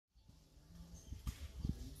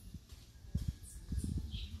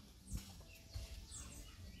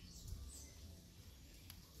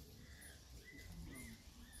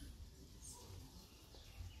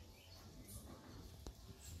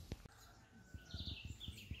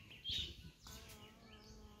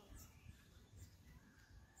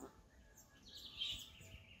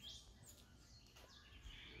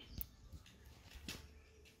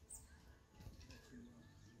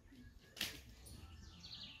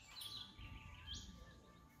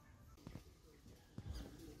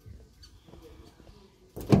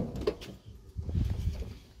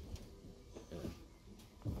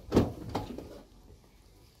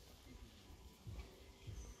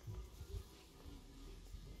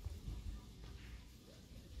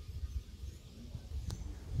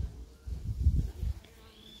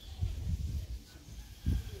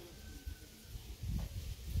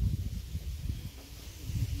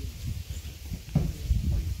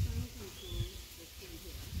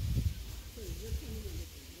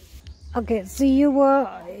Okay, so you were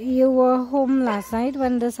home last night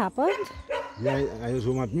when this happened? Yeah, I was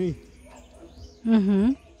home at me.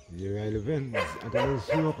 Mm-hmm. Yeah, I live in. I tell you,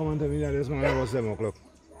 she will come and tell me that this morning was 7 o'clock.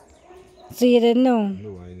 So you didn't know?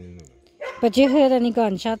 No, I didn't know. But you heard any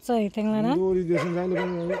gunshots or anything like that? No, the distance I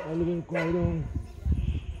live in quite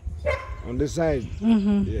on this side.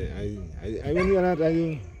 Mm-hmm. Yeah, I won't hear that.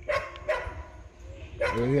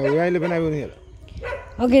 Where I live in, I won't hear that.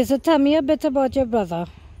 Okay, so tell me a bit about your brother.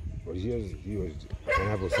 But he was, I can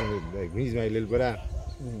have a son like me, he's my little brother.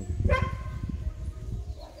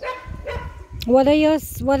 What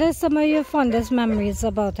are some of your fondest memories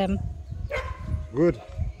about him? Good.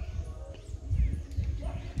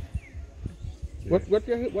 What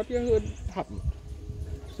you heard happened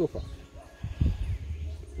so far?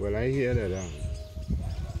 Well, I hear that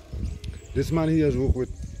this man he has worked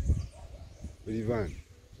with Ivan.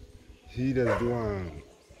 He does do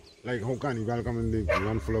like how can Ivan come and live,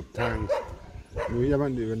 run full of tanks. No, he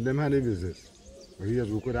haven't even them had a business. But he has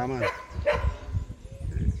worked with that man.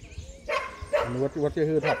 And what you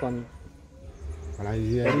heard happened? Well, I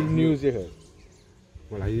hear What news you heard?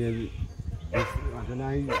 Well, I hear this. This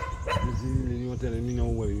lady was telling me now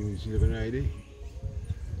where she live in right there.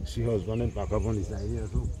 She husband and pack up on the side here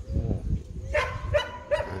too.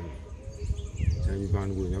 And tell me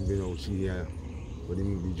van going up, you know, she here. But the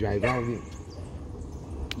driver,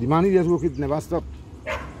 the man he just work it never stop.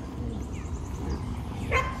 So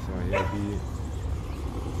here he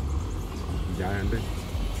giant.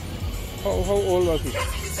 How old was he?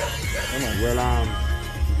 Well,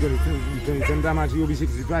 you can damage, you'll be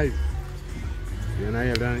 65. And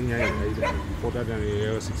I reported that he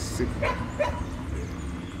was 66.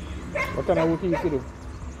 What kind of work he used to do?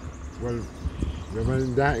 Well,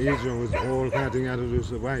 in that age, there was all kind of things I had to do to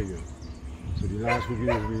survive. You know. So the last week we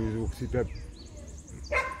work sit-up.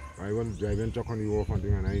 I was driving truck on the wharf and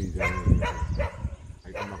thing, and I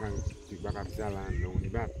come back and take back up Sala and down the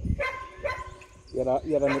back. You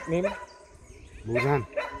had a nickname? Mozan.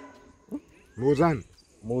 Mozan.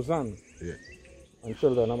 Mozan? Yeah. And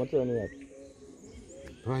children, how much children you have?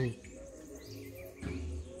 5.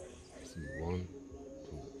 See, 1,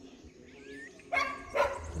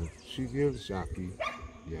 2, 3 girls, Shaki,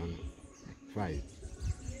 Yan, 5.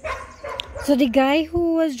 So the guy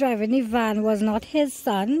who was driving the van was not his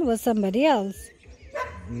son, was somebody else?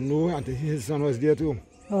 No, and his son was there too.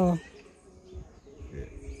 Oh.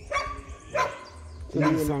 Yeah. So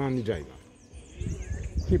his son and the driver.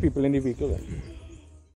 3 people in the vehicle then?